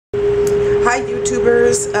Hi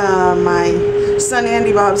YouTubers, my son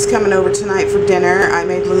Andy Bob's coming over tonight for dinner. I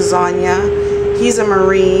made lasagna. He's a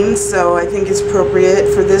Marine, so I think it's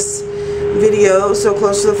appropriate for this video so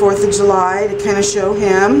close to the 4th of July to kind of show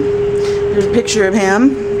him. Here's a picture of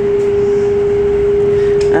him.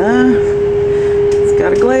 It's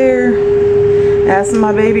got a glare. That's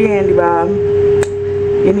my baby Andy Bob.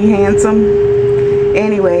 Isn't he handsome?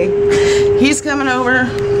 Anyway, he's coming over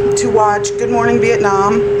to watch Good Morning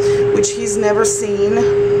Vietnam, which he's never seen.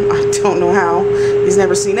 I don't know how he's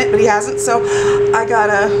never seen it, but he hasn't, so I got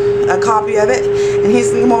a copy of it, and he's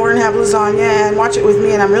gonna come over and have lasagna and watch it with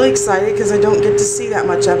me, and I'm really excited because I don't get to see that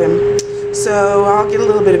much of him. So I'll get a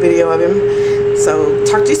little bit of video of him. So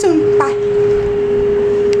talk to you soon. Bye.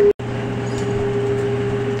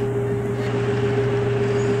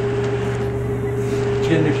 Did you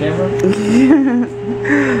get a new camera?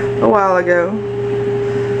 A while ago.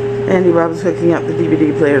 Andy Bob's hooking up the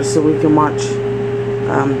DVD player so we can watch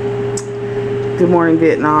Good Morning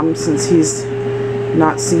Vietnam, since he's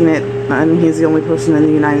not seen it, and he's the only person in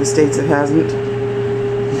the United States that hasn't.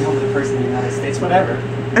 The only person in the United States, whatever.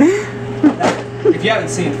 If you haven't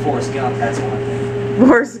seen Forrest Gump, that's one thing.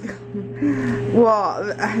 Forrest Gump. Well,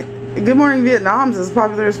 Good Morning Vietnam's as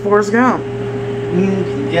popular as Forrest Gump.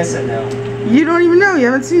 Yes and no. You don't even know. You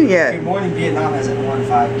haven't seen it yet. Good Morning Vietnam hasn't won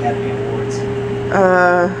 5 Academy Awards.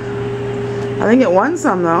 I think it won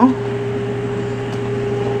some though.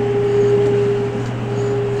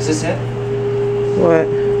 Is this it? What?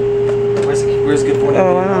 Where's Good Morning Oh,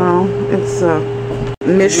 Vietnam? I don't know. It's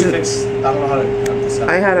mission. I don't know how to decide.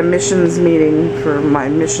 I had a missions meeting for my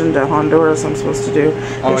mission to Honduras I'm supposed to do.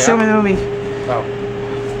 Oh, Show me yeah? the movie. Oh.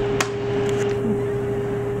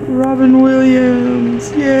 Robin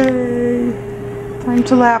Williams. Yay. Time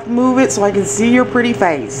to laugh. Move it so I can see your pretty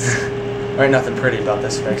face. There ain't nothing pretty about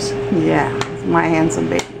this face. Yeah, it's my handsome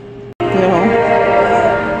baby.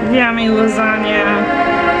 Yummy lasagna.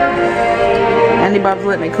 Andy Bob's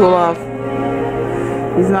letting it cool off.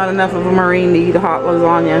 He's not enough of a Marine to eat a hot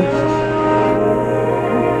lasagna.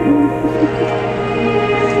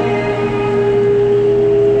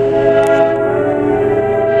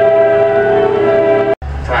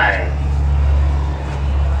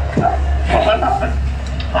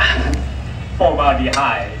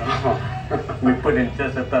 Formaldehyde. We put in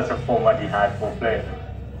just a touch of formaldehyde for flavor.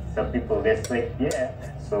 Some people get sick, yeah.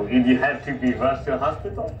 So if you have to be rushed to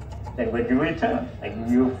hospital, then when you return, I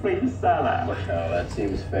give you a free salad. Well, that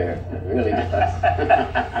seems fair. It really does.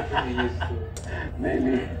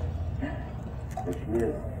 Maybe. There she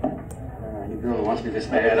is. Your girl wants me this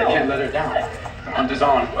bad. I can't let her down. The hunt is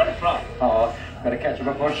on. Where from? Oh, gotta catch her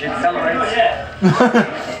before she accelerates.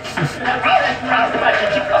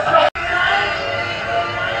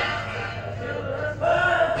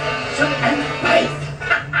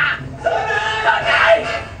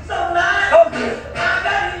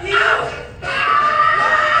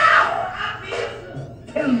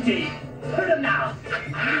 Empty. Hurt him now.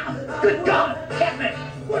 Good God, Captain.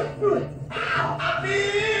 I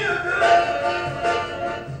feel good.